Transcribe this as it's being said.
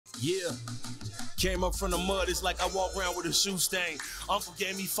Yeah. Came up from the mud, it's like I walk around with a shoe stain. Uncle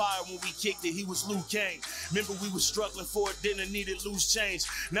gave me fire when we kicked it, he was Luke Kane. Remember we was struggling for it, didn't need it, loose change.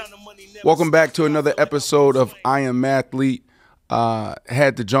 Now the money never. Welcome back to another episode of I Am Athlete.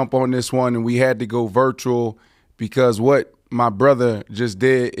 Had to jump on this one and we had to go virtual because what my brother just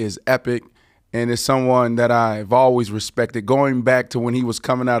did is epic and it's someone that I've always respected. Going back to when he was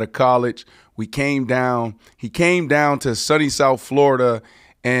coming out of college, he came down to sunny South Florida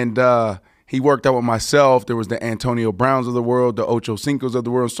and he worked out with myself. There was the Antonio Browns of the world, the Ocho Cincos of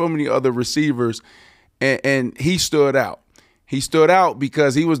the world, so many other receivers, and he stood out. He stood out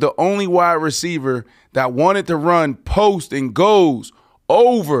because he was the only wide receiver that wanted to run post and goes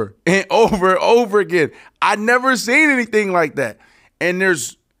over and over and over again. I never seen anything like that. And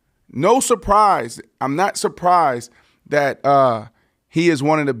there's no surprise. I'm not surprised that he is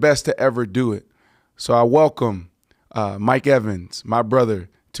one of the best to ever do it. So I welcome Mike Evans, my brother,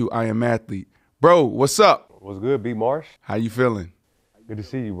 to I Am Athlete. Bro, what's up? What's good, B. Marsh? How you feeling? Good to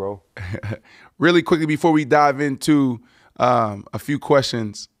see you, bro. Really quickly before we dive into a few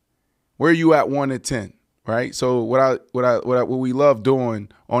questions, where are you at 1 to 10? Right. So what we love doing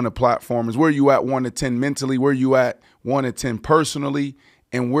on the platform is where are you at 1 to 10 mentally, where are you at 1 to 10 personally,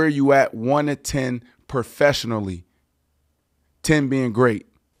 and where are you at 1 to 10 professionally? 10 being great.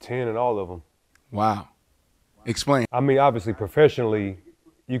 10 in all of them. Wow. Explain. I mean, obviously, professionally,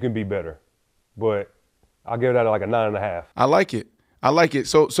 you can be better, but I'll give that like a 9.5. I like it. I like it.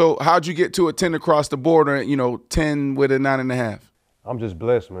 So how'd you get to a 10 across the board or, 10 with a 9.5? I'm just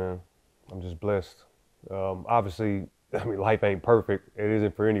blessed, man. I'm just blessed. Obviously, I mean, life ain't perfect. It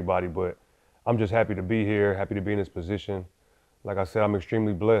isn't for anybody, but I'm just happy to be here, happy to be in this position. Like I said, I'm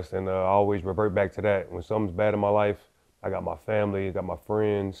extremely blessed, and I always revert back to that. When something's bad in my life, I got my family, I got my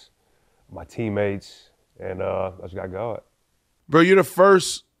friends, my teammates, and I just got God. Bro, you're the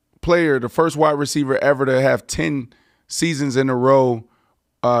first player, the first wide receiver ever to have 10 seasons in a row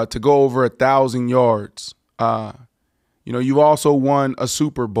to go over 1,000 yards. You've also won a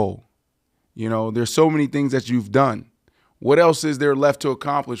Super Bowl. There's so many things that you've done. What else is there left to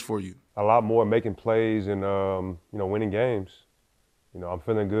accomplish for you? A lot more, making plays and, winning games. I'm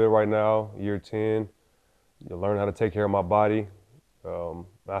feeling good right now, year 10. Learn how to take care of my body.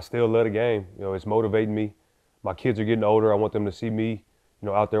 I still love the game. It's motivating me. My kids are getting older. I want them to see me,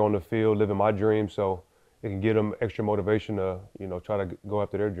 out there on the field, living my dream. So it can give them extra motivation to, try to go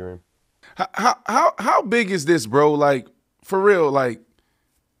after their dream. How big is this, bro? Like, for real,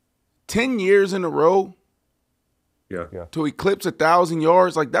 10 years in a row? Yeah. To eclipse 1,000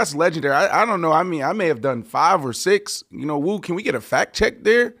 yards, that's legendary. I don't know. I mean, I may have done 5 or 6. Woo, can we get a fact check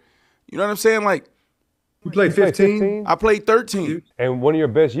there? You know what I'm saying? You played 15? I played 13. And one of your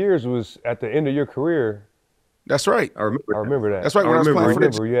best years was at the end of your career. That's right. I remember that. That's right. When I was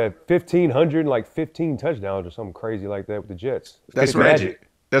playing for the you had 1,500, 15 touchdowns or something crazy like that with the Jets. That's right. Magic.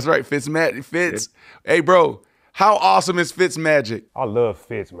 That's right. Fitz. Hey, bro, how awesome is Fitz magic? I love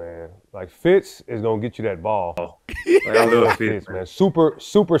Fitz, man. Fitz is gonna get you that ball. I love Fitz, man.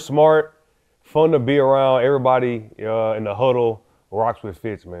 Super smart, fun to be around. Everybody in the huddle rocks with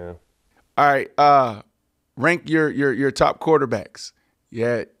Fitz, man. All right. Rank your top quarterbacks.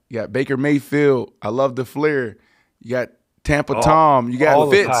 You got Baker Mayfield. I love the flair. You got Tampa Tom. You got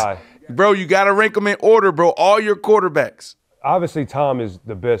Fitz. Bro, you got to rank them in order, bro. All your quarterbacks. Obviously, Tom is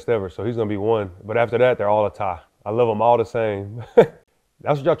the best ever, so he's going to be one. But after that, they're all a tie. I love them all the same.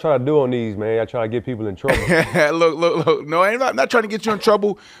 That's what y'all try to do on these, man. Y'all try to get people in trouble. Look. No, I'm not trying to get you in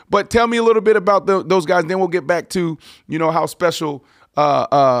trouble. But tell me a little bit about those guys. Then we'll get back to, how special,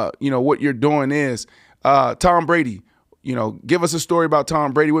 what you're doing is. Tom Brady, give us a story about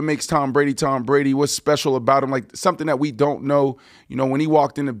Tom Brady. What makes Tom Brady Tom Brady? What's special about him? Something that we don't know. When he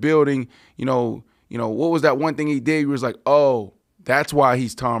walked in the building, what was that one thing he did? He was like, oh, that's why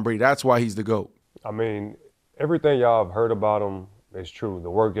he's Tom Brady. That's why he's the GOAT. I mean, everything y'all have heard about him is true. The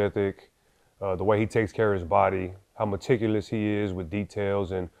work ethic, the way he takes care of his body, how meticulous he is with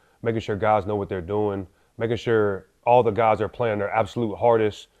details and making sure guys know what they're doing, making sure all the guys are playing their absolute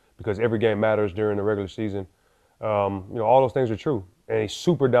hardest because every game matters during the regular season. All those things are true. And he's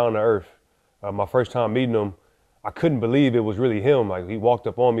super down to earth. My first time meeting him, I couldn't believe it was really him. He walked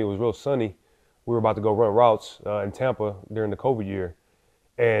up on me, it was real sunny. We were about to go run routes in Tampa during the COVID year.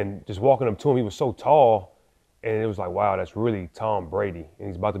 And just walking up to him, he was so tall. And it was like, wow, that's really Tom Brady. And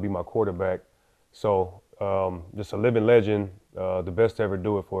he's about to be my quarterback. So just a living legend, the best to ever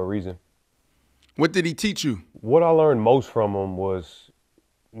do it for a reason. What did he teach you? What I learned most from him was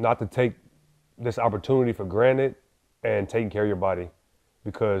not to take this opportunity for granted and taking care of your body.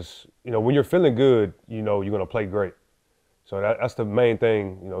 Because, when you're feeling good, you're going to play great. So that's the main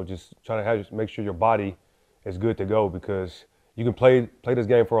thing, just trying to make sure your body is good to go, because you can play this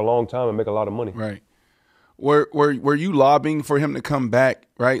game for a long time and make a lot of money. Right. Were you lobbying for him to come back,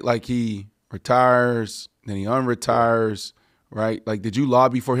 right? Like he retires, then he unretires, right? Like, did you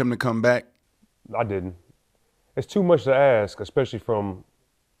lobby for him to come back? I didn't. It's too much to ask, especially from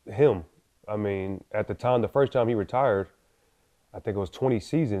him. I mean, at the time, the first time he retired, I think it was 20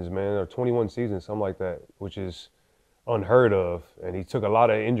 seasons, man, or 21 seasons, something like that, which is unheard of. And he took a lot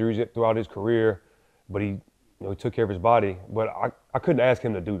of injuries throughout his career, but he took care of his body. But I couldn't ask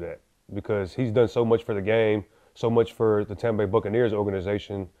him to do that, because he's done so much for the game, so much for the Tampa Bay Buccaneers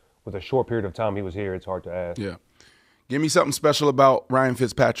organization. With a short period of time he was here, it's hard to ask. Yeah. Give me something special about Ryan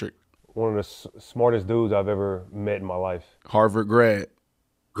Fitzpatrick. One of the smartest dudes I've ever met in my life. Harvard grad.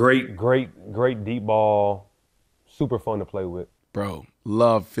 Great. Great deep ball. Super fun to play with. Bro,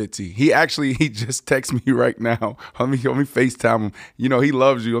 love Fitzy. He just texted me right now. Let me FaceTime him. He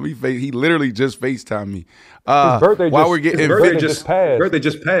loves you. He literally just FaceTimed me. His birthday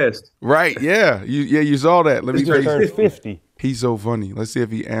just passed. Right, yeah. You saw that. Let me turned 50. He's so funny. Let's see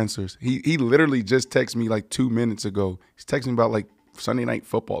if he answers. He literally just texted me like 2 minutes ago. He's texting me about like Sunday Night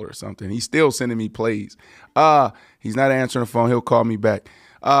Football or something. He's still sending me plays. He's not answering the phone. He'll call me back.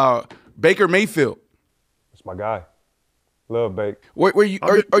 Baker Mayfield. That's my guy. Love Bake.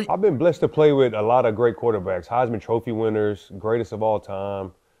 I've been blessed to play with a lot of great quarterbacks, Heisman Trophy winners, greatest of all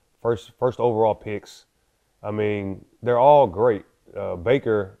time, first overall picks. I mean, they're all great.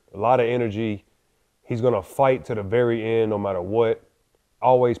 Baker, a lot of energy. He's gonna fight to the very end, no matter what.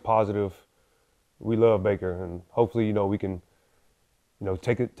 Always positive. We love Baker, and hopefully, we can,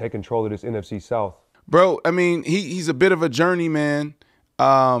 take control of this NFC South. Bro, I mean, he's a bit of a journeyman.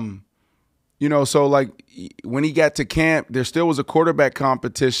 So like when he got to camp, there still was a quarterback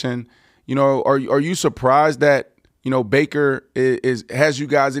competition. Are you surprised that Baker has you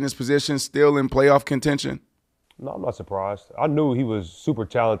guys in this position still in playoff contention? No, I'm not surprised. I knew he was super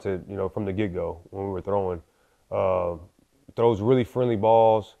talented, from the get-go when we were throwing. Throws really friendly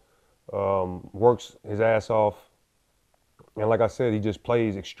balls, works his ass off. And like I said, he just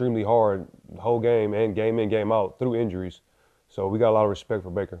plays extremely hard the whole game and game in, game out through injuries. So we got a lot of respect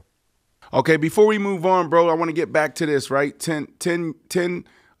for Baker. Okay, before we move on, bro, I want to get back to this, right?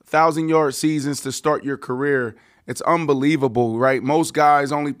 10,000-yard seasons to start your career. It's unbelievable, right? Most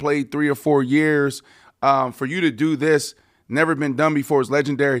guys only played 3 or 4 years. For you to do this, never been done before, is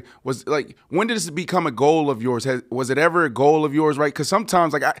legendary. Was like, when did this become a goal of yours? Was it ever a goal of yours, right? Because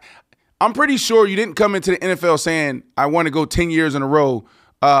sometimes, like, I'm pretty sure you didn't come into the NFL saying, I want to go 10 years in a row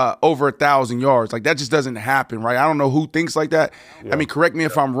over 1,000 yards. Like, that just doesn't happen, right? I don't know who thinks like that. Yeah. I mean, correct me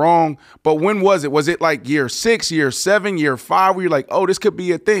if I'm wrong, but when was it? Was it like year 6, year 7, year 5, where you're like, oh, this could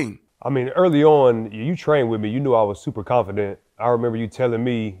be a thing? I mean, early on, you trained with me. You knew I was super confident. I remember you telling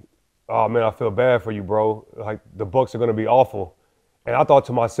me, oh, man, I feel bad for you, bro. Like, the Bucs are going to be awful. And I thought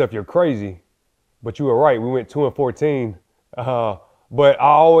to myself, you're crazy. But you were right. We went 2-14. But I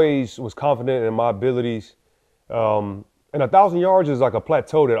always was confident in my abilities. And 1,000 yards is like a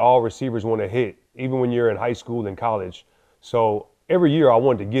plateau that all receivers want to hit, even when you're in high school and college. So every year I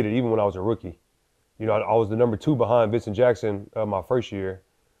wanted to get it, even when I was a rookie. I was the number 2 behind Vincent Jackson my first year.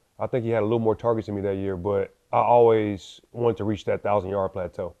 I think he had a little more targets than me that year, but I always wanted to reach that 1,000-yard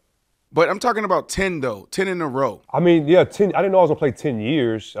plateau. But I'm talking about 10, though, 10 in a row. I mean, yeah, 10. I didn't know I was going to play 10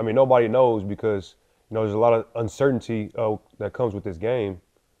 years. I mean, nobody knows because, there's a lot of uncertainty that comes with this game.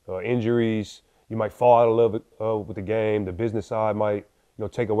 Injuries, you might fall out of love with the game. The business side might,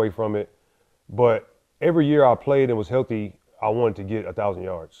 take away from it. But every year I played and was healthy, I wanted to get 1,000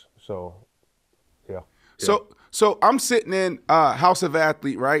 yards. So, yeah. So I'm sitting in House of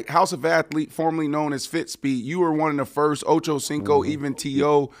Athlete, right? House of Athlete, formerly known as FitSpeed. You were one of the first, Ocho Cinco, even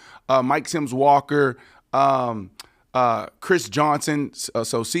T.O., Mike Sims Walker, Chris Johnson, so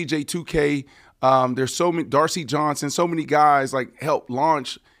CJ2K. There's so many, Darcy Johnson, so many guys like helped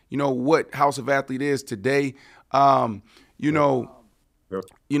launch, what House of Athlete is today. It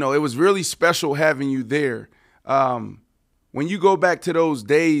was really special having you there. When you go back to those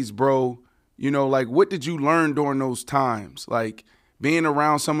days, bro, like what did you learn during those times? Like being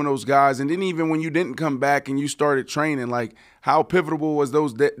around some of those guys, and then even when you didn't come back and you started training, like how pivotal was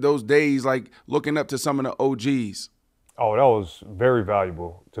those days, like looking up to some of the OGs? Oh, that was very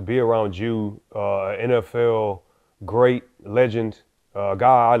valuable to be around you, NFL great legend, a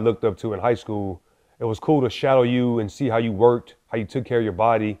guy I looked up to in high school. It was cool to shadow you and see how you worked, how you took care of your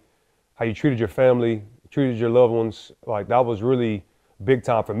body, how you treated your family, treated your loved ones. Like that was really big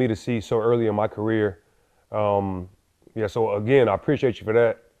time for me to see so early in my career. So again, I appreciate you for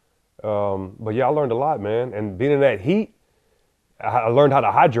that. But yeah, I learned a lot, man. And being in that heat, I learned how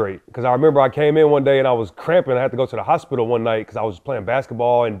to hydrate, because I remember I came in one day and I was cramping. I had to go to the hospital one night because I was playing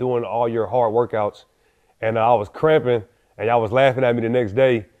basketball and doing all your hard workouts, and I was cramping, and y'all was laughing at me the next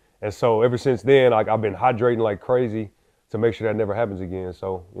day. And so ever since then, like, I've been hydrating like crazy to make sure that never happens again.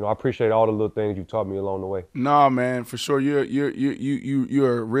 So, you know, I appreciate all the little things you taught me along the way. Nah, man, for sure. You're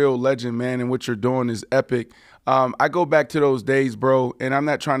a real legend, man, and what you're doing is epic. I go back to those days, bro, and I'm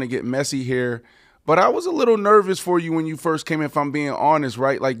not trying to get messy here, but I was a little nervous for you when you first came in, if I'm being honest,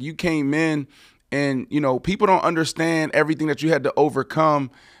 right? Like, you came in and, you know, people don't understand everything that you had to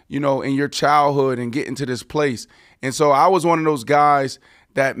overcome, you know, in your childhood and get into this place. And so I was one of those guys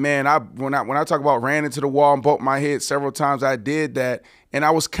that, man, when I talk about ran into the wall and bumped my head several times, I did that. And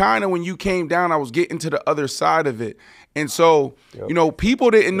I was kind of, when you came down, I was getting to the other side of it. And so, you know, people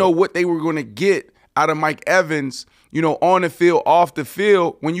didn't know what they were going to get out of Mike Evans, you know, on the field, off the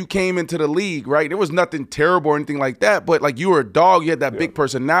field, when you came into the league, right? There was nothing terrible or anything like that, but like, you were a dog, you had that big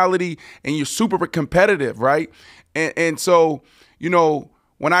personality, and you're super competitive, right? And so, you know,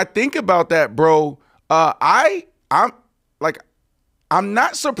 when I think about that, bro, I'm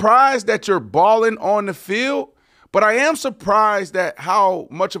not surprised that you're balling on the field, but I am surprised at how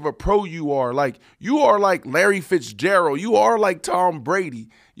much of a pro you are. Like, you are like Larry Fitzgerald. You are like Tom Brady,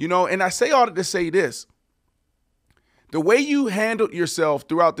 you know? And I say all that to say this. The way you handled yourself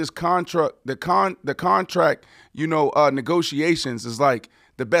throughout this contract, the contract, you know, negotiations is like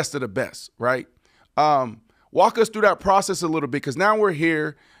the best of the best, right? Walk us through that process a little bit, because now we're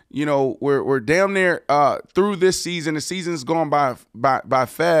here. You know, we're damn near through this season. The season's gone by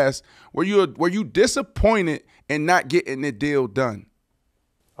fast. Were you disappointed in not getting the deal done?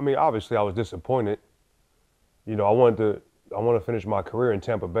 I mean, obviously I was disappointed. You know, I want to finish my career in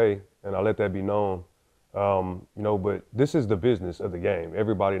Tampa Bay, and I let that be known. You know, but this is the business of the game.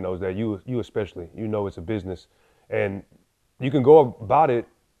 Everybody knows that. You especially, you know, it's a business, and you can go about it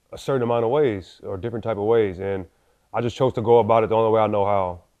a certain amount of ways, or different type of ways. And I just chose to go about it the only way I know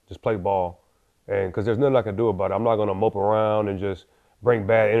how. Just play ball, and because there's nothing I can do about it. I'm not going to mope around and just bring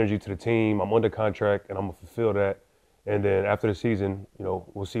bad energy to the team. I'm under contract, and I'm going to fulfill that. And then after the season, you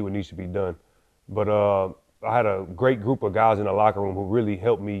know, we'll see what needs to be done. But I had a great group of guys in the locker room who really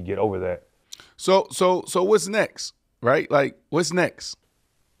helped me get over that. So what's next, right? Like, what's next?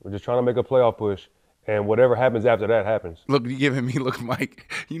 We're just trying to make a playoff push. And whatever happens after that happens. Look, you giving me, look,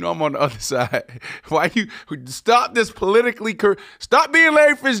 Mike, you know I'm on the other side. Why you stop this politically stop being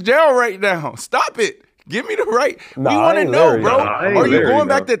Larry Fitzgerald right now. Stop it. Give me the right. We want to know, Larry, bro. Are you going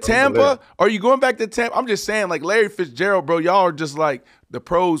back to Tampa? Are you going back to Tampa? I'm just saying, like, Larry Fitzgerald, bro, y'all are just like the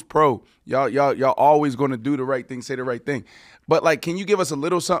pros pro. Y'all always going to do the right thing, say the right thing. But, like, can you give us a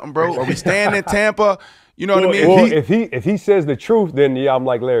little something, bro? Are we staying in Tampa? You know what I mean? Well, if he says the truth, then yeah, I'm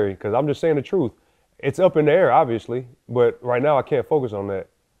like Larry, because I'm just saying the truth. It's up in the air, obviously, but right now I can't focus on that.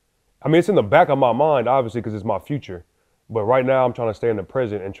 I mean, it's in the back of my mind, obviously, because it's my future. But right now I'm trying to stay in the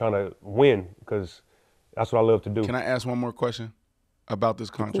present and trying to win, because that's what I love to do. Can I ask one more question about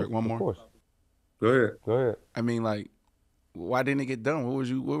this contract? One more? Of course. Go ahead. I mean, like, why didn't it get done? What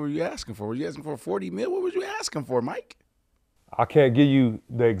were you asking for? Were you asking for $40 million? What were you asking for, Mike? I can't give you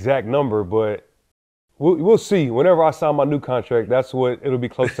the exact number, but we'll see. Whenever I sign my new contract, it'll be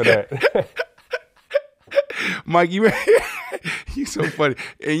close to that. Mike, you so funny,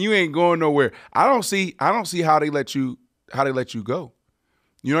 and you ain't going nowhere. I don't see how they let you go.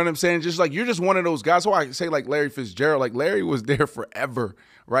 You know what I'm saying? Just like, you're just one of those guys. So I say, like, Larry Fitzgerald, like, Larry was there forever,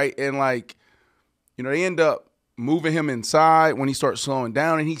 right? And, like, you know, they end up moving him inside when he starts slowing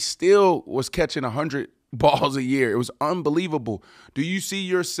down, and he still was catching 100 balls a year. It was unbelievable. Do you see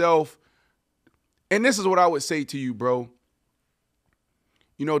yourself? And this is what I would say to you, bro.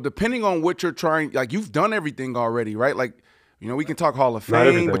 You know, depending on what you're trying, like, you've done everything already, right? Like, you know, we can talk Hall of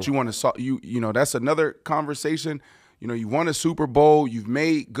Fame, but you want to, you know, that's another conversation. You know, you won a Super Bowl, you've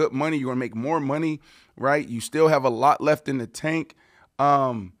made good money, you're going to make more money, right? You still have a lot left in the tank.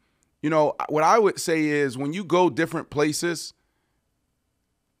 You know, what I would say is, when you go different places,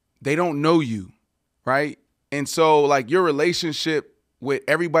 they don't know you, right? And so, like, your relationship with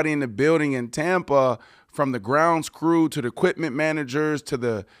everybody in the building in Tampa, from the grounds crew to the equipment managers to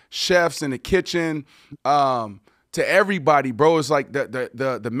the chefs in the kitchen, to everybody, bro, it's like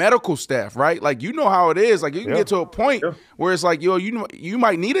the medical staff, right? Like, you know how it is. Like, you can get to a point where it's like, yo, you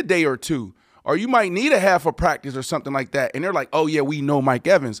might need a day or two, or you might need a half a practice or something like that. And they're like, oh yeah, we know Mike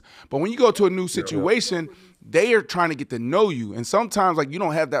Evans. But when you go to a new situation, they are trying to get to know you. And sometimes, like, you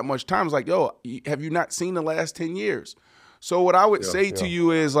don't have that much time. It's like, yo, have you not seen the last 10 years? So what I would say to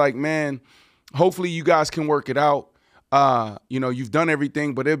you is, like, man, hopefully you guys can work it out. You've done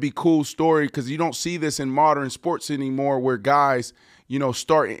everything, but it'd be a cool story because you don't see this in modern sports anymore where guys,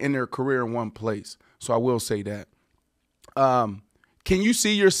 start in their career in one place. So I will say that. Can you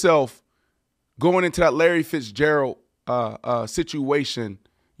see yourself going into that Larry Fitzgerald situation,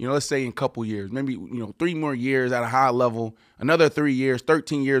 let's say in a couple years, maybe, 3 more years at a high level, another 3 years,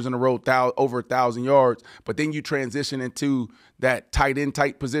 13 years in a row, over 1,000 yards, but then you transition into that tight end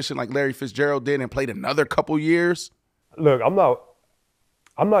type position like Larry Fitzgerald did and played another couple years? Look, I'm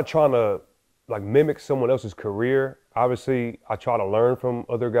not trying to mimic someone else's career. Obviously, I try to learn from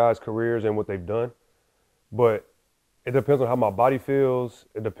other guys' careers and what they've done, but it depends on how my body feels.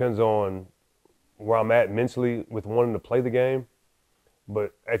 It depends on where I'm at mentally with wanting to play the game.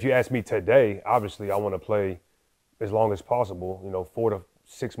 But if you ask me today, obviously I want to play as long as possible, 4 to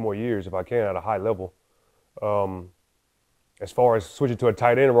 6 more years if I can at a high level. As far as switching to a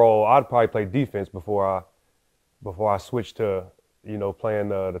tight end role, I'd probably play defense before I switch to, playing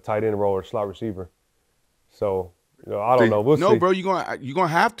the tight end role or slot receiver. So, I don't know. We'll see. No, bro, you're gonna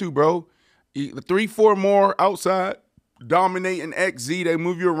have to, bro. 3-4 more outside, dominating XZ. They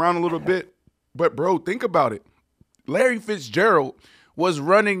move you around a little bit. But, bro, think about it. Larry Fitzgerald was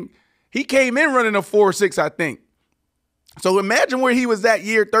running – he came in running a 4.6, I think. So imagine where he was that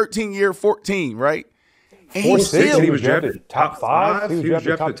year, 13, year 14, right? And he was drafted top 5? He was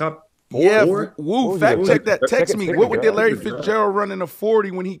drafted top 4? Yeah, Woo, fact check that. Text me. What did Larry Fitzgerald run in a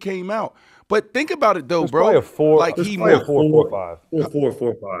 40 when he came out? But think about it, though, bro. A 4, like he moved 4.45.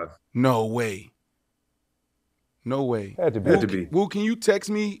 4.45. No way. No way. Had to be. Woo, can you text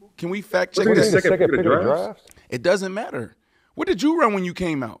me? Can we fact check the that? second pick of the draft? It doesn't matter. What did you run when you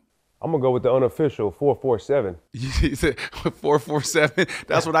came out? I'm going to go with the unofficial 4.47. You said 4.47?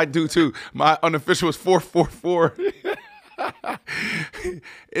 That's what I do, too. My unofficial is 4.44.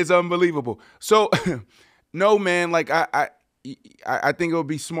 It's unbelievable. So, no, man, I think it would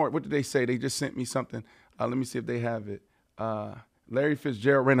be smart. What did they say? They just sent me something. Let me see if they have it. Larry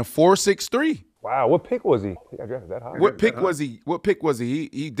Fitzgerald ran a 4.63. Wow, what pick was he? He got drafted that high. What pick was he?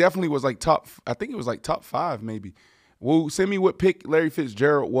 He definitely was top. I think it was top 5 maybe. Well, send me what pick Larry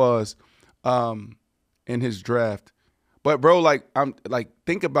Fitzgerald was in his draft. But bro,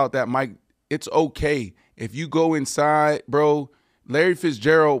 think about that, Mike. It's okay if you go inside, bro. Larry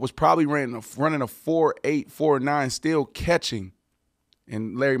Fitzgerald was probably running a 4.8, 4.9, still catching.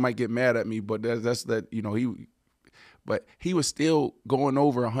 And Larry might get mad at me, but that's But he was still going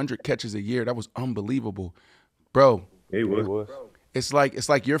over 100 catches a year. That was unbelievable, bro. He was. It's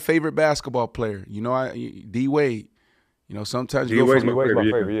like your favorite basketball player. D Wade. Sometimes D Wade's my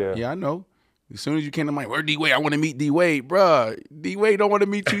favorite. Yeah. Yeah, I know. As soon as you came to mind, where D Wade? I want to meet D Wade, bro. D Wade don't want to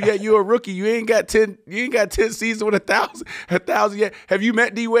meet you yet. You're a rookie. You ain't got 10. You ain't got 10 seasons with 1,000 yet. Have you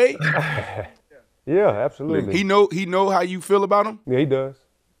met D Wade? Yeah, absolutely. He know how you feel about him. Yeah, he does.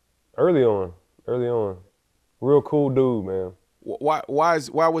 Early on. Real cool dude, man. Why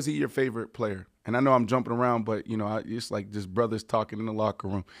was he your favorite player? And I know I'm jumping around, but it's like just brothers talking in the locker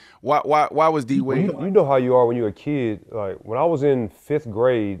room. Why was D Wade? You know how you are when you're a kid. Like when I was in 5th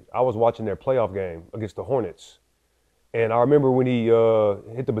grade, I was watching their playoff game against the Hornets, and I remember when he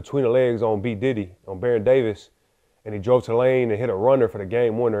hit the between the legs on B Diddy on Baron Davis, and he drove to the lane and hit a runner for the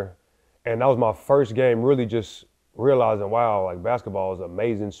game winner, and that was my first game really just realizing, wow, like basketball is an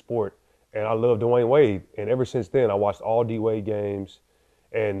amazing sport. And I love Dwayne Wade. And ever since then, I watched all D Wade games.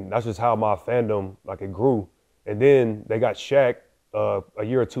 And that's just how my fandom, it grew. And then they got Shaq a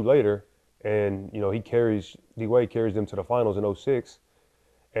year or 2 later. And, D Wade carries them to the finals in 2006.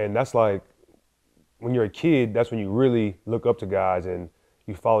 And that's like, when you're a kid, that's when you really look up to guys and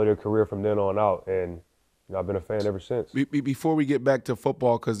you follow their career from then on out. And I've been a fan ever since. Before we get back to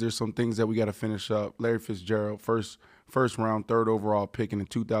football, because there's some things that we got to finish up, Larry Fitzgerald, first round, 3rd overall pick in the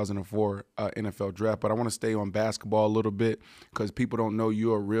 2004 NFL draft. But I want to stay on basketball a little bit because people don't know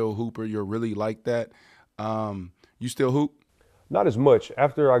you're a real hooper. You're really like that. You still hoop? Not as much.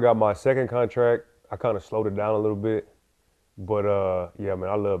 After I got my 2nd contract, I kind of slowed it down a little bit. But, yeah, man,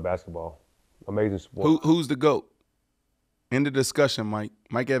 I love basketball. Amazing sport. Who's the GOAT? End of discussion, Mike.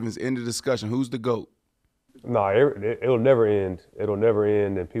 Mike Evans, end of discussion. Who's the GOAT? No, it'll never end. It'll never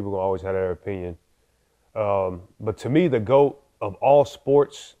end, and people gonna always have their opinion. But to me, the GOAT of all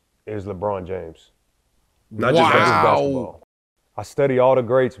sports is LeBron James. Not just basketball. I study all the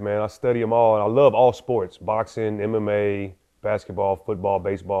greats, man. I study them all, and I love all sports: boxing, MMA, basketball, football,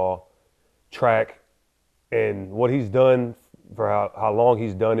 baseball, track. And what he's done for how long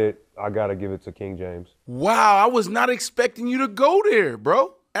he's done it, I gotta give it to King James. Wow, I was not expecting you to go there,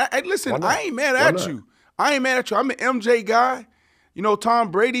 bro. Listen, I ain't mad at you. I'm an MJ guy. You know,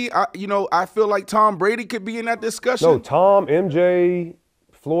 Tom Brady, I feel like Tom Brady could be in that discussion. No, Tom, MJ,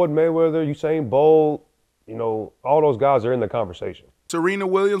 Floyd Mayweather, Usain Bolt, you know, all those guys are in the conversation. Serena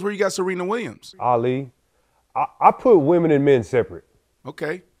Williams, where you got Serena Williams? Ali. I put women and men separate.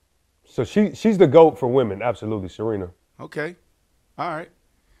 Okay. So she's the GOAT for women, absolutely, Serena. Okay. All right.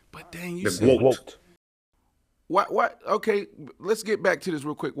 But dang, you The said GOAT. what? Okay, let's get back to this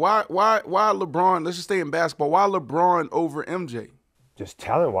real quick. Why LeBron? Let's just stay in basketball. Why LeBron over MJ? Just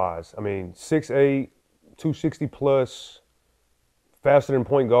talent-wise. I mean, 6'8", 260 plus, faster than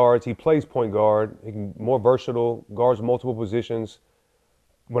point guards. He plays point guard. He can more versatile, guards multiple positions.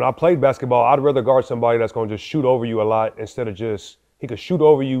 When I played basketball, I'd rather guard somebody that's going to just shoot over you a lot instead of just, he could shoot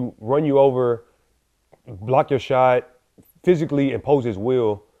over you, run you over, block your shot, physically impose his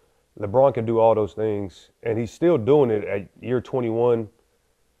will. LeBron can do all those things, and he's still doing it at year 21.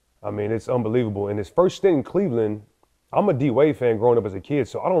 I mean, it's unbelievable. In his first stint in Cleveland, I'm a D-Wade fan growing up as a kid,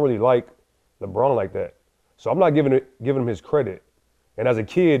 so I don't really like LeBron like that. So I'm not giving him his credit. And as a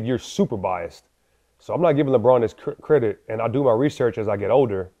kid, you're super biased. So I'm not giving LeBron his credit, and I do my research as I get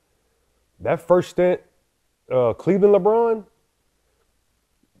older. That first stint, Cleveland LeBron,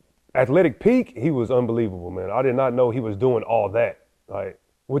 athletic peak, he was unbelievable, man. I did not know he was doing all that, like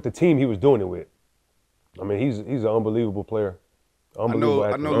with the team he was doing it with. I mean, he's an unbelievable player. Unbelievable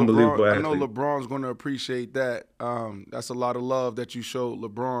athlete. Unbelievable I know athlete. LeBron's going to appreciate that. That's a lot of love that you showed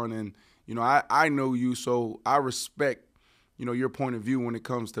LeBron, and you know I know you, so I respect your point of view when it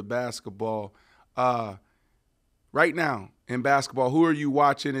comes to basketball. Right now in basketball, who are you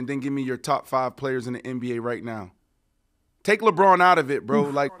watching? And then give me your top 5 players in the NBA right now. Take LeBron out of it, bro.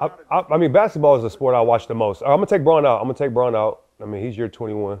 Like I mean, basketball is the sport I watch the most. I'm gonna take Bron out. I mean, he's year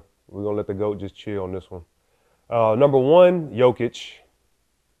 21. We're gonna let the GOAT just chill on this one. Number 1, Jokic.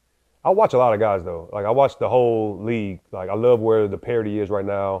 I watch a lot of guys though. Like I watch the whole league. Like I love where the parity is right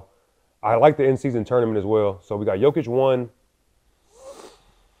now. I like the in-season tournament as well. So we got Jokic 1,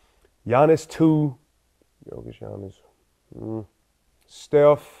 Giannis 2, Jokic, Giannis,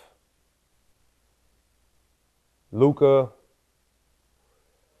 Steph, Luka,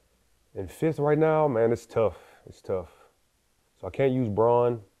 and 5th right now, man, it's tough. It's tough. So I can't use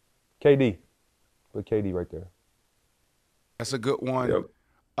Bron. KD. Put KD right there. that's a good one. Yep.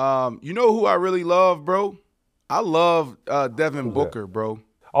 You know who I really love, bro? I love Devin Who's Booker, bro.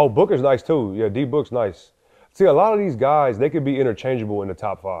 Oh, Booker's nice too. Yeah, D Book's nice. See, a lot of these guys, they could be interchangeable in the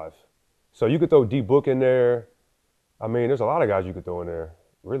top 5. So you could throw D Book in there. I mean, there's a lot of guys you could throw in there.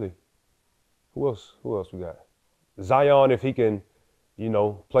 Really. Who else we got? Zion, if he can, play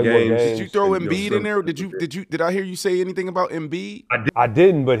more Games. games. Did you throw Embiid in there? Did I hear you say anything about Embiid? I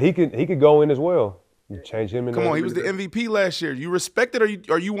didn't, but he could go in as well. You change him in Come there. on, he was the MVP last year. You respect it,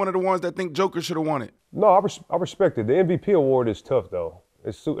 or are you one of the ones that think Joker should have won it? No, I respect it. The MVP award is tough though.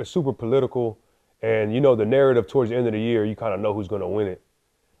 It's super political, and the narrative towards the end of the year, you kind of know who's going to win it.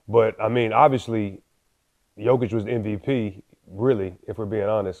 But I mean, obviously, Jokic was the MVP, really, if we're being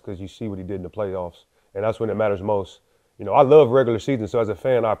honest, because you see what he did in the playoffs, and that's when it matters most. I love regular season, so as a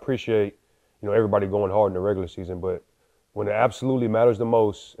fan, I appreciate everybody going hard in the regular season. But when it absolutely matters the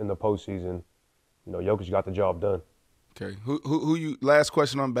most in the postseason, Jokic got the job done. Okay. Who you? Last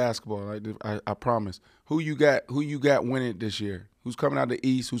question on basketball. I promise. Who you got winning this year? Who's coming out of the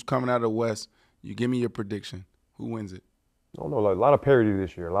East? Who's coming out of the West? You give me your prediction. Who wins it? I don't know. Like, a lot of parity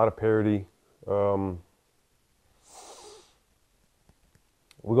this year. A lot of parity. We're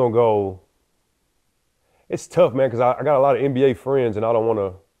gonna go. It's tough, man, because I got a lot of NBA friends, and I don't want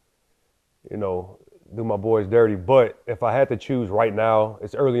to, do my boys dirty. But if I had to choose right now,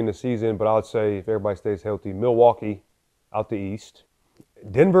 it's early in the season, but I'd say if everybody stays healthy, Milwaukee out the East,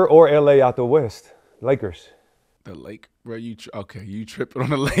 Denver or LA out the West, Lakers. The Lake, bro. You tripping on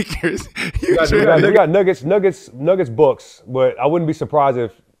the Lakers? We got Nuggets, Bucks, but I wouldn't be surprised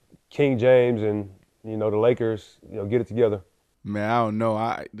if King James and the Lakers, get it together. Man, I don't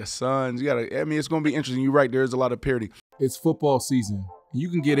know. The Suns, it's gonna be interesting. You're right. There's a lot of parity. It's football season. You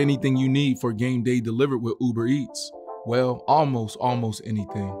can get anything you need for game day delivered with Uber Eats. Well, almost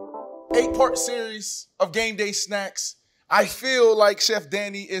anything. 8-part series of game day snacks. I feel like Chef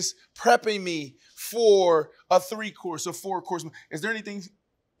Danny is prepping me for a 3-course or 4-course meal. Is there any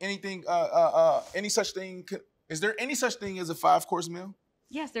such thing? Is there any such thing as a 5-course meal?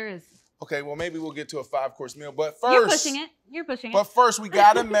 Yes, there is. Okay, well, maybe we'll get to a 5-course meal. But first, You're pushing it. But first, we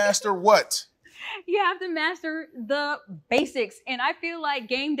gotta master what? You have to master the basics. And I feel like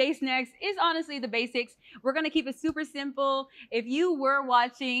game day snacks is honestly the basics. We're going to keep it super simple. If you were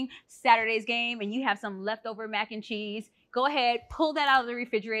watching Saturday's game and you have some leftover mac and cheese, go ahead, pull that out of the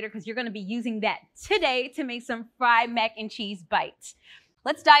refrigerator because you're going to be using that today to make some fried mac and cheese bites.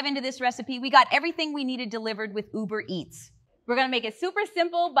 Let's dive into this recipe. We got everything we needed delivered with Uber Eats. We're going to make it super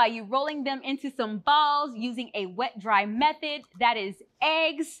simple by you rolling them into some balls using a wet dry method. That is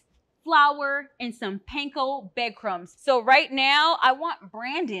eggs, flour, and some panko breadcrumbs. So right now, I want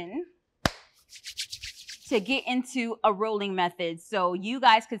Brandon to get into a rolling method so you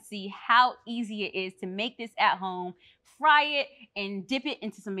guys could see how easy it is to make this at home, fry it, and dip it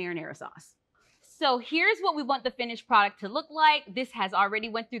into some marinara sauce. So here's what we want the finished product to look like. This has already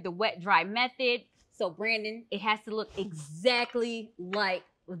went through the wet dry method. So Brandon, it has to look exactly like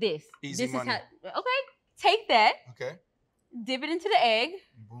this. Easy this money. Is how, okay, take that, Okay. dip it into the egg.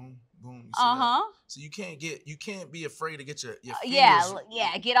 Boom, boom. Uh-huh. So you can't be afraid to get your fingers.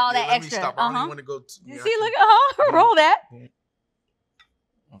 Yeah, get all that let extra. Me stop. I don't even want to go. You see, look, roll that. Okay.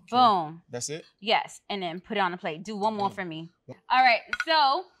 Boom. That's it? Yes, and then put it on a plate. Do one more for me. All right,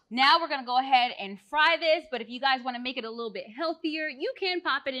 so now we're gonna go ahead and fry this, but if you guys wanna make it a little bit healthier, you can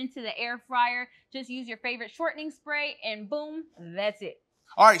pop it into the air fryer. Just use your favorite shortening spray and boom, that's it.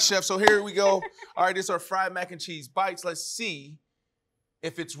 All right, chef, so here we go. All right, this is our fried mac and cheese bites. Let's see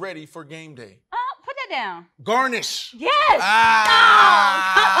if it's ready for game day. Put that down. Garnish. Yes!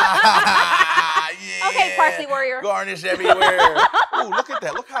 Yeah. Okay, Parsley Warrior. Garnish everywhere. Ooh, look at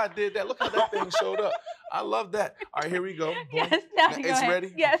that. Look how I did that. Look how that thing showed up. I love that. All right, here we go. Boom. Yes, now Now go it's ahead.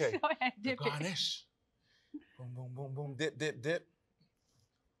 ready? Yes, Okay. go ahead, dip it. Garnish. Boom, boom, boom, boom. Dip, dip, dip.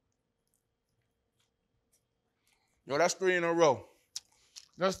 Yo, that's 3 in a row.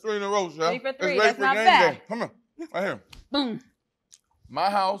 That's 3 in a row, chef. 3 for 3, It's ready that's for not game bad. day. Come on, right here. Boom. My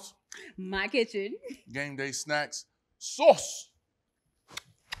house, My kitchen. game day snacks, sauce.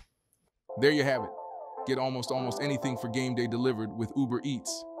 There you have it. Get almost anything for game day delivered with Uber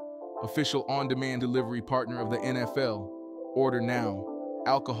Eats, official on-demand delivery partner of the NFL. Order now.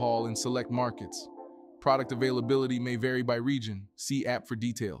 Alcohol in select markets. Product availability may vary by region. See app for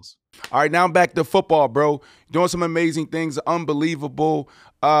details. All right, now I'm back to football, bro. Doing some amazing things, unbelievable.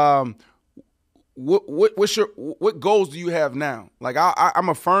 What goals do you have now? Like I'm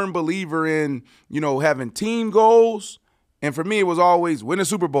a firm believer in, having team goals. And for me, it was always win a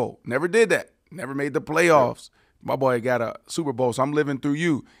Super Bowl. Never did that. Never made the playoffs. My boy got a Super Bowl, so I'm living through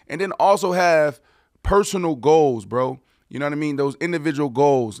you. And then also have personal goals, bro. You know what I mean? Those individual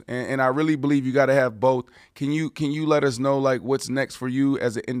goals. And I really believe you got to have both. Can you let us know, like, what's next for you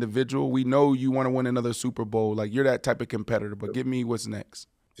as an individual? We know you want to win another Super Bowl. Like, you're that type of competitor, but give me what's next.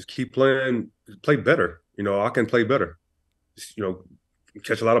 Just keep playing, play better. I can play better. Just,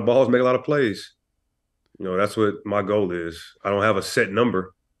 catch a lot of balls, make a lot of plays. That's what my goal is. I don't have a set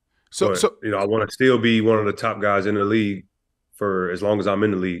number. So I want to still be one of the top guys in the league for as long as I'm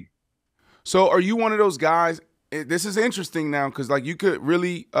in the league. So are you one of those guys? This is interesting now because, like, you could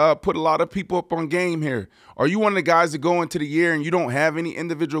really put a lot of people up on game here. Are you one of the guys that go into the year and you don't have any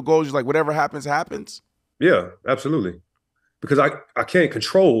individual goals? You're like, whatever happens, happens? Yeah, absolutely. Because I can't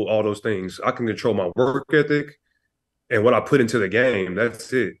control all those things. I can control my work ethic and what I put into the game.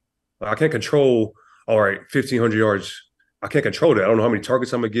 That's it. I can't control, all right, 1,500 yards. I can't control that. I don't know how many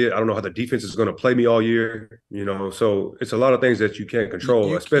targets I'm going to get. I don't know how the defense is going to play me all year. So it's a lot of things that you can't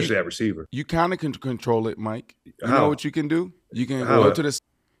control, especially at receiver. You kind of can control it, Mike. You How? know what you can do? You can How? go to the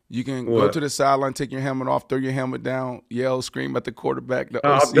go to the sideline, take your helmet off, throw your helmet down, yell, scream at the quarterback.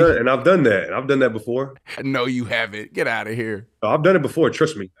 I've done that. I've done that before. No, you haven't. Get out of here. I've done it before.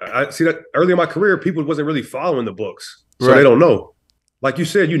 Trust me. I see that early in my career, people wasn't really following the books, so Right. they don't know. Like you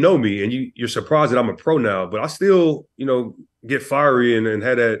said, you know me, and you're surprised that I'm a pro now, but I still, get fiery and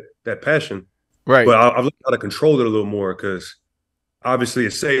had that passion. Right. But I've learned how to control it a little more because obviously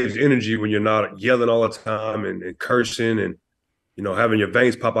it saves energy when you're not yelling all the time and cursing and, having your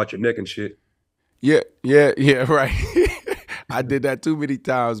veins pop out your neck and shit. Yeah, right. I did that too many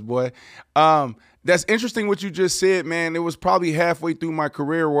times, boy. That's interesting what you just said, man. It was probably halfway through my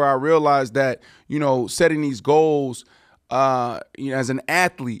career where I realized that, setting these goals, as an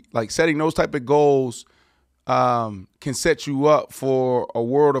athlete, like setting those type of goals can set you up for a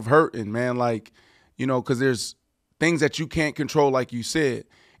world of hurting, man. Like, because there's things that you can't control, like you said.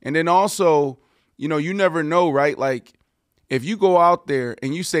 And then also, you never know, right? Like, if you go out there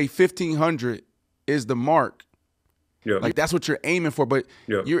and you say 1,500 is the mark, Yeah. like that's what you're aiming for, but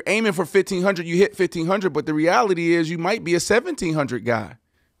Yeah. you're aiming for 1,500, you hit 1,500, but the reality is you might be a 1,700 guy,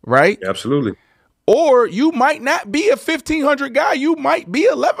 right? Absolutely. Or you might not be a 1,500 guy, you might be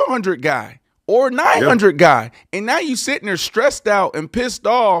 1,100 guy or 900 guy. And now you sitting there stressed out and pissed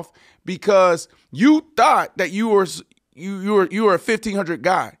off because you thought that you were a 1,500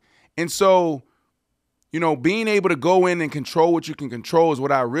 guy. And so being able to go in and control what you can control is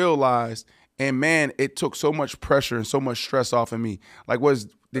what I realized. And man, it took so much pressure and so much stress off of me. Like,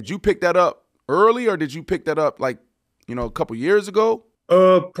 did you pick that up early, or did you pick that up like, a couple years ago?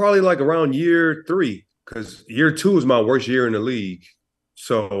 Probably like around year 3, because year 2 was my worst year in the league.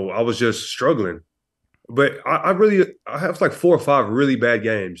 So I was just struggling. But I have like 4 or 5 really bad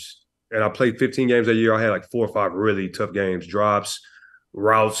games. And I played 15 games that year. I had like 4 or 5 really tough games, drops,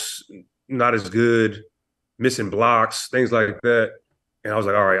 routes, not as good, missing blocks, things like that. And I was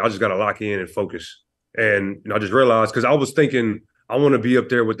like, all right, I just got to lock in and focus. And I just realized, because I was thinking, I want to be up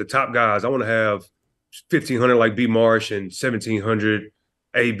there with the top guys. I want to have 1,500 like B. Marsh and 1,700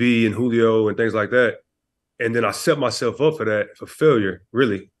 AB and Julio and things like that. And then I set myself up for failure,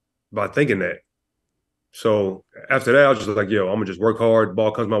 really, by thinking that. So after that, I was just like, yo, I'm going to just work hard.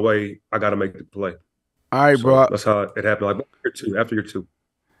 Ball comes my way. I got to make the play. All right, so bro. That's how it happened. Like after year 2.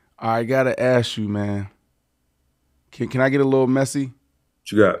 I got to ask you, man. Can I get a little messy?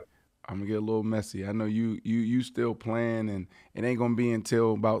 What you got? I'm going to get a little messy. I know you still playing, and it ain't going to be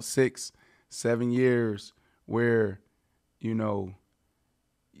until about 6-7 years where,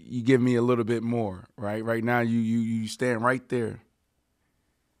 you give me a little bit more, right? Right now, you stand right there.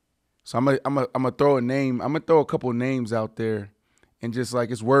 So I'm gonna throw a name. I'm gonna throw a couple of names out there, and just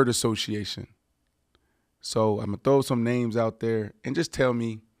like it's word association. So I'm gonna throw some names out there, and just tell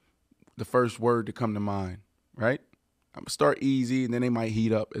me the first word to come to mind, right? I'm gonna start easy, and then they might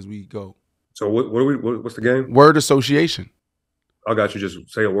heat up as we go. So what's the game? Word association. I got you. Just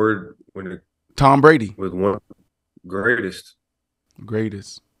say a word Tom Brady. with one. Greatest.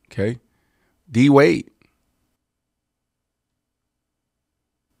 Okay. D Wade.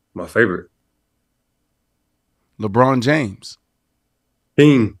 My favorite. LeBron James.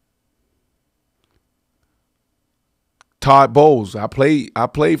 King. Todd Bowles. I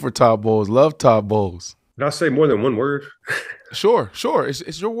played for Todd Bowles. Love Todd Bowles. Did I say more than one word? Sure.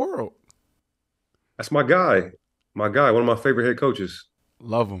 It's your world. That's my guy. One of my favorite head coaches.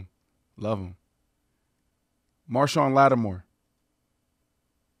 Love him. Marshawn Lattimore.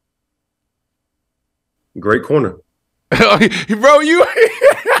 Great corner. Bro,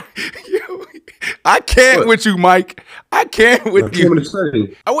 I can't with you, Mike. I can't with you.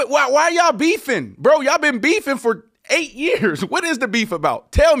 Why y'all beefing? Bro, y'all been beefing for 8 years. What is the beef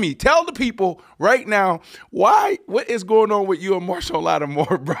about? Tell the people right now what is going on with you and Marshawn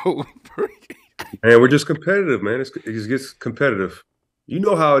Lattimore, bro? Man, we're just competitive, man. It just gets competitive. You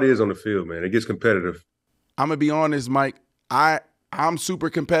know how it is on the field, man. It gets competitive. I'm going to be honest, Mike. I'm super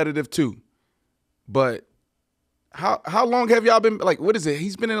competitive too. But how long have y'all been, like, what is it?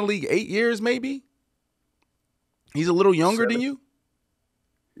 He's been in the league 8 years, maybe? He's a little younger than you?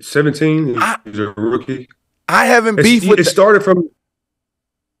 17. He's a rookie. I haven't beefed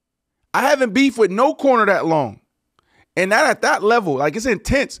with no corner that long. And not at that level. Like, it's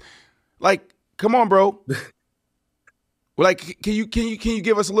intense. Like, come on, bro. Like, can you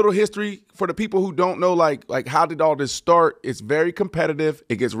give us a little history for the people who don't know, like how did all this start? It's very competitive.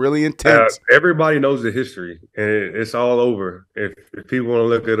 It gets really intense. Everybody knows the history, and it's all over. If people want to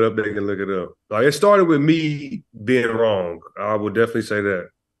look it up, they can look it up. Like, it started with me being wrong. I would definitely say that.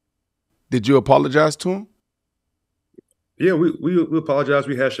 Did you apologize to him? Yeah, we apologize.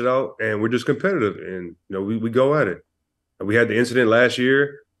 We hash it out, and we're just competitive, and we go at it. And we had the incident last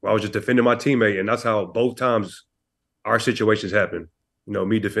year where I was just defending my teammate, and that's how both times our situations happen.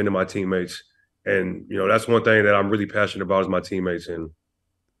 Me defending my teammates, and that's one thing that I'm really passionate about is my teammates. And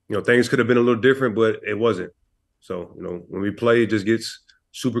things could have been a little different, but it wasn't. So when we play, it just gets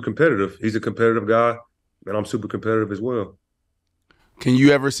super competitive. He's a competitive guy, and I'm super competitive as well. Can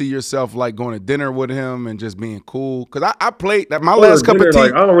you ever see yourself like going to dinner with him and just being cool? Because I played that my last cup of tea.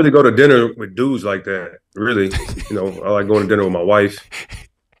 Like, I don't really go to dinner with dudes like that. Really, I like going to dinner with my wife.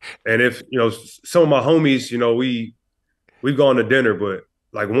 And if some of my homies, we've gone to dinner, but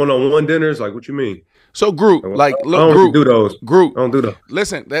like one-on-one dinners, like, what you mean? So group, like, look, I don't do those. Group. I don't do those.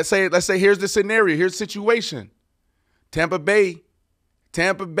 Listen, let's say here's the scenario, here's the situation. Tampa Bay,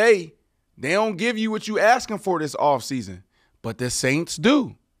 they don't give you what you asking for this offseason, but the Saints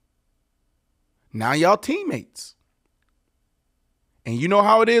do. Now y'all teammates. And you know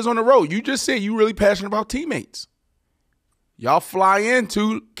how it is on the road. You just said you really passionate about teammates. Y'all fly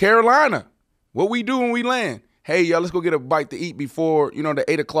into Carolina. What we do when we land? Hey, y'all, let's go get a bite to eat before, the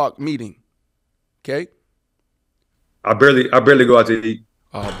 8 o'clock meeting. Okay? I barely go out to eat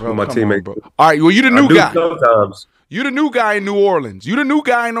with my teammates. Bro. All right, well, you the new guy. Sometimes. You the new guy in New Orleans.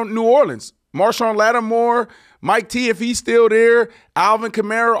 New Orleans. Marshawn Lattimore, Mike T, if he's still there, Alvin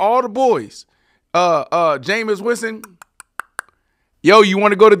Kamara, all the boys. Jameis Winston. Yo, you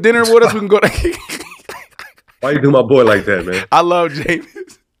want to go to dinner with us? We can go to Why you do my boy like that, man? I love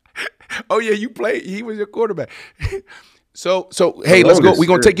Jameis. Oh yeah, you played. He was your quarterback. So hey, let's go. We're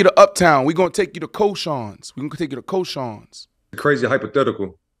gonna take you to Uptown. We're gonna take you to Cochon's. We're gonna take you to Cochon's. Crazy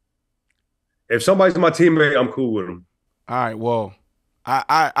hypothetical. If somebody's my teammate, I'm cool with them. All right. Well,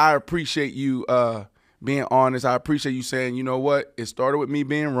 I appreciate you being honest. I appreciate you saying, you know what? It started with me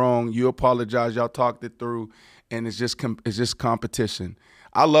being wrong. You apologize. Y'all talked it through, and it's just competition.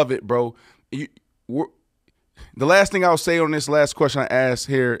 I love it, bro. The last thing I'll say on this last question I asked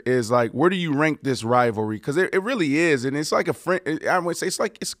here is, like, where do you rank this rivalry? Because it really is, and it's like a friend. I would say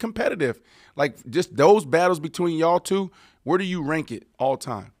it's competitive. Like, just those battles between y'all two. Where do you rank it all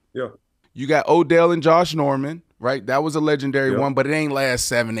time? Yeah. You got Odell and Josh Norman, right? That was a legendary one, but it ain't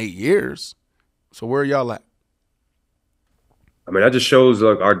last 7-8 years. So where are y'all at? I mean, that just shows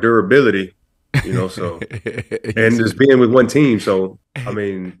like our durability, you know. So and just being with one team. So I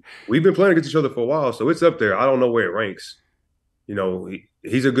mean, we've been playing against each other for a while, so it's up there. I don't know where it ranks. You know,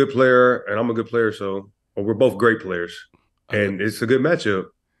 he's a good player, and I'm a good player. So we're both great players, and it's a good matchup.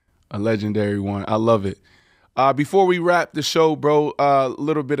 A legendary one. I love it. Before we wrap the show, bro, a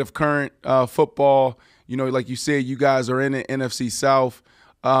little bit of current football. You know, like you said, you guys are in the NFC South.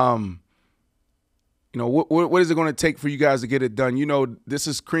 You know, what is it going to take for you guys to get it done? You know, this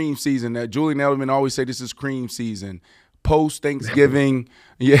is cream season. Julian Edelman always say this is cream season. Post-Thanksgiving,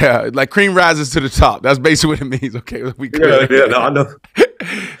 yeah, like cream rises to the top. That's basically what it means. Okay, we yeah, no, I know.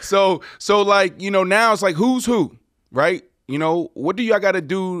 So like, you know, now it's like who's who, right? You know, what do y'all got to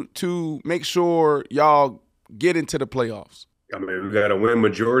do to make sure y'all get into the playoffs? I mean, we got to win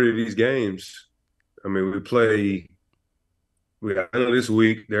majority of these games. I mean, we got this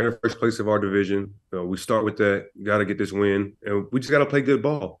week. They're in the first place of our division. We start with that. Got to get this win, and we just got to play good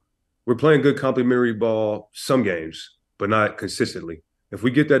ball. We're playing good complementary ball some games, but not consistently. If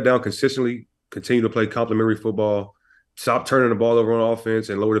we get that down consistently, continue to play complementary football, stop turning the ball over on offense,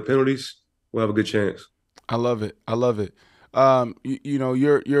 and lower the penalties, we'll have a good chance. I love it. I love it. You know,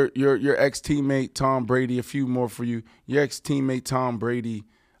 your ex-teammate Tom Brady, a few more for you. Your ex-teammate Tom Brady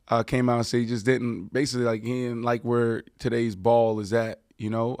came out and said he just didn't, basically, like, he didn't like where today's ball is at, you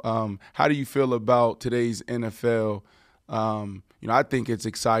know. How do you feel about today's NFL? You know, I think it's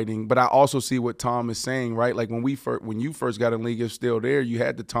exciting, but I also see what Tom is saying, right? Like when you first got in the league, it's still there. You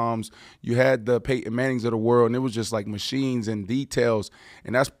had the Toms, you had the Peyton Mannings of the world, and it was just like machines and details,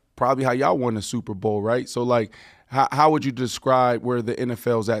 and that's probably how y'all won the Super Bowl, right? So, like, how would you describe where the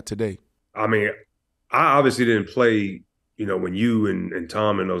NFL's at today? I mean, I obviously didn't play, you know, when you and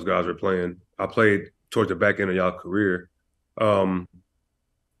Tom and those guys were playing. I played towards the back end of y'all career. The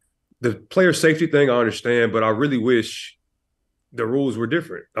player safety thing, I understand, but I really wish the rules were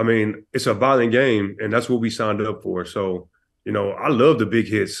different. I mean, it's a violent game, and that's what we signed up for. So, you know, I love the big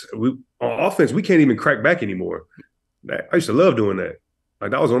hits. On offense, we can't even crack back anymore. I used to love doing that.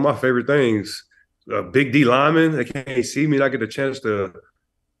 Like, that was one of my favorite things. Big D linemen, they can't see me, and I get the chance to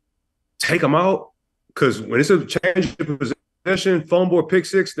take them out. Because when it's a change of possession, fumble or pick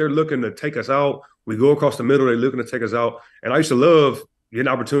six, they're looking to take us out. We go across the middle, they're looking to take us out. And I used to love getting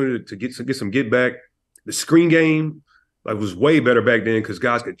an opportunity to get some get back. The screen game was way better back then because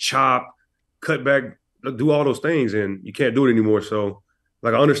guys could chop, cut back, do all those things, and you can't do it anymore. So,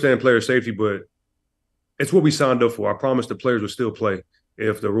 like, I understand player safety, but it's what we signed up for. I promise the players would still play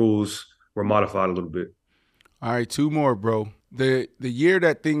if the rules were modified a little bit. All right, two more, bro. The year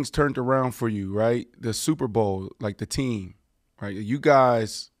that things turned around for you, right? The Super Bowl, like the team, right? You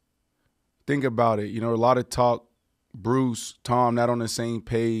guys, think about it. You know, a lot of talk, Bruce, Tom, not on the same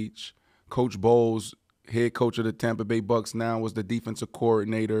page. Coach Bowles, head coach of the Tampa Bay Bucks now, was the defensive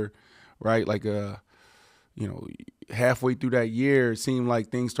coordinator, right? Like, you know, halfway through that year, it seemed like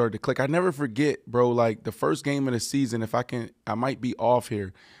things started to click. I never forget, bro, like the first game of the season, I might be off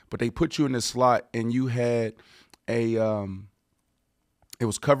here, but they put you in the slot and you had it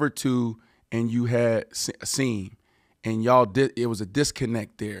was cover two and you had a seam and it was a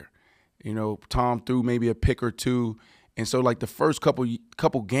disconnect there. You know, Tom threw maybe a pick or two. And so, like, the first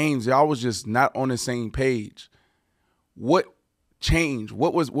couple games, y'all was just not on the same page. What changed?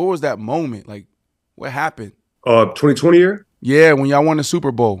 What was that moment? Like, what happened? 2020 year? Yeah, when y'all won the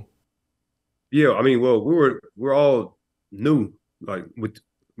Super Bowl. Yeah, I mean, well, we're all new, like,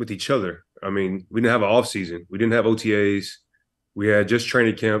 with each other. I mean, we didn't have an off season. We didn't have OTAs. We had just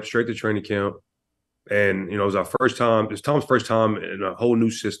training camp, straight to training camp. And, you know, it was our first time. It was Tom's first time in a whole new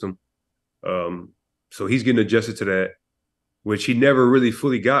system. So he's getting adjusted to that, which he never really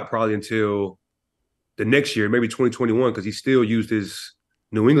fully got probably until the next year, maybe 2021, because he still used his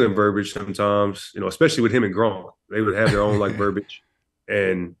New England verbiage sometimes, you know, especially with him and Gronk. They would have their own, like, verbiage.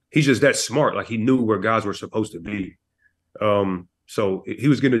 And he's just that smart. Like, he knew where guys were supposed to be. So he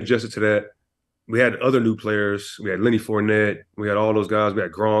was getting adjusted to that. We had other new players. We had Lenny Fournette. We had all those guys. We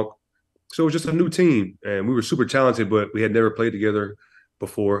had Gronk. So it was just a new team. And we were super talented, but we had never played together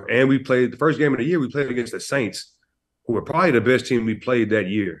before. And we played the first game of the year, we played against the Saints, who were probably the best team we played that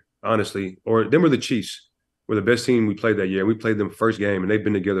year, honestly. Or them were the Chiefs, were the best team we played that year. We played them first game, and they've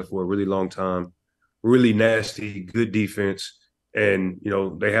been together for a really long time. Really nasty, good defense. And, you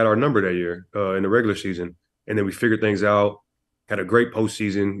know, they had our number that year in the regular season. And then we figured things out, had a great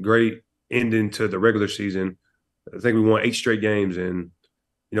postseason, great ending to the regular season. I think we won 8 straight games, and,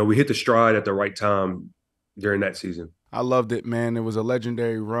 you know, we hit the stride at the right time during that season. I loved it, man. It was a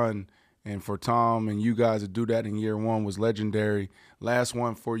legendary run. And for Tom and you guys to do that in year one was legendary. Last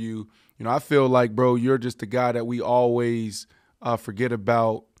one for you. You know, I feel like, bro, you're just the guy that we always forget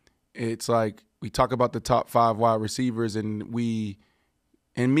about. It's like we talk about the top 5 wide receivers, and me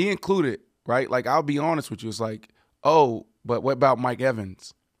included, right? Like, I'll be honest with you. It's like, oh, but what about Mike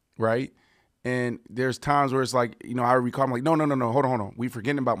Evans, right? And there's times where it's like, you know, I recall, I'm like, no, hold on. We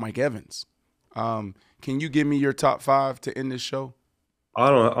forgetting about Mike Evans. Can you give me your top 5 to end this show? I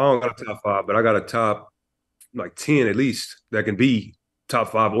don't got a top 5, but I got a top like 10 at least that can be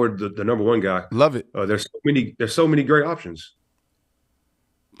top 5 or the number 1 guy. Love it. There's so many great options.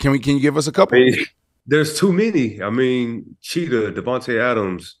 Can you give us a couple? I mean, there's too many. I mean, Cheetah, Devontae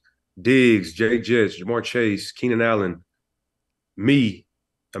Adams, Diggs, Jay Jets, Jamar Chase, Keenan Allen, me.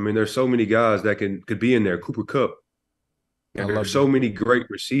 I mean, there's so many guys that could be in there. Cooper Kupp. And there's so many great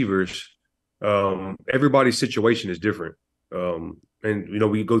receivers. Everybody's situation is different. And, you know,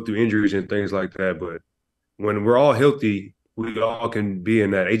 we go through injuries and things like that. But when we're all healthy, we all can be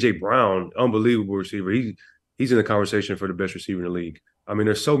in that. A.J. Brown, unbelievable receiver. He's in the conversation for the best receiver in the league. I mean,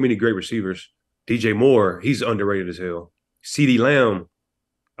 there's so many great receivers. DJ Moore, he's underrated as hell. CeeDee Lamb,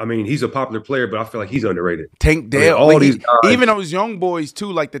 I mean, he's a popular player, but I feel like he's underrated. Tank Dell, I mean, these guys, even those young boys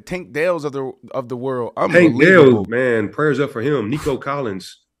too, like the Tank Dells of the world. Tank Dell, man, prayers up for him. Nico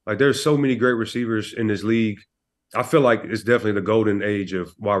Collins, like, there's so many great receivers in this league. I feel like it's definitely the golden age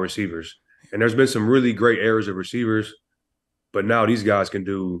of wide receivers. And there's been some really great eras of receivers, but now these guys can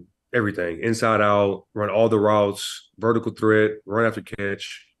do everything. Inside out, run all the routes, vertical threat, run after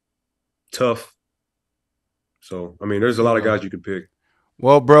catch, tough. So, I mean, there's a lot of guys you can pick.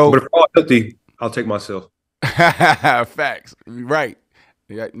 Well, bro. But if I'm healthy, I'll take myself. Facts. Right.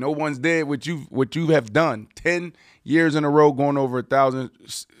 Yeah, no one's dead what you have done. 10 years in a row going over 1,000.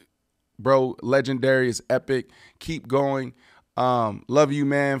 Bro, legendary. Is epic. Keep going. Love you,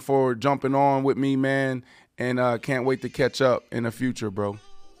 man, for jumping on with me, man. And can't wait to catch up in the future, bro.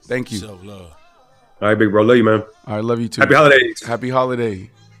 Thank you. Self-love. All right, big bro. Love you, man. All right, love you too. Happy holidays. Happy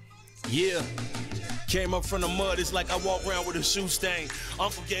holiday. Yeah. Came up from the mud, it's like I walk around with a shoe stain.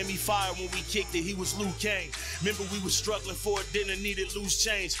 Uncle gave me fire when we kicked it, he was Luke Kane. Remember we was struggling for it, didn't needed loose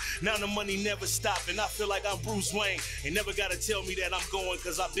change. Now the money never stopped, and I feel like I'm Bruce Wayne. Ain't never gotta tell me that I'm going,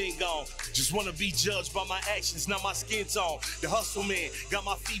 cause I've been gone. Just wanna be judged by my actions, not my skin tone. The hustle man, got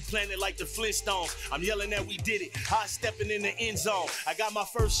my feet planted like the Flintstones. I'm yelling that we did it, high stepping in the end zone. I got my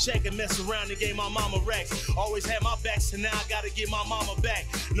first check and mess around and gave my mama racks. Always had my back, so now I gotta get my mama back.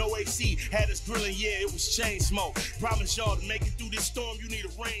 No AC, had us grilling, yeah, it was chain smoke. Promise y'all to make it through this storm, you need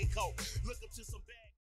a raincoat. Look up to some bad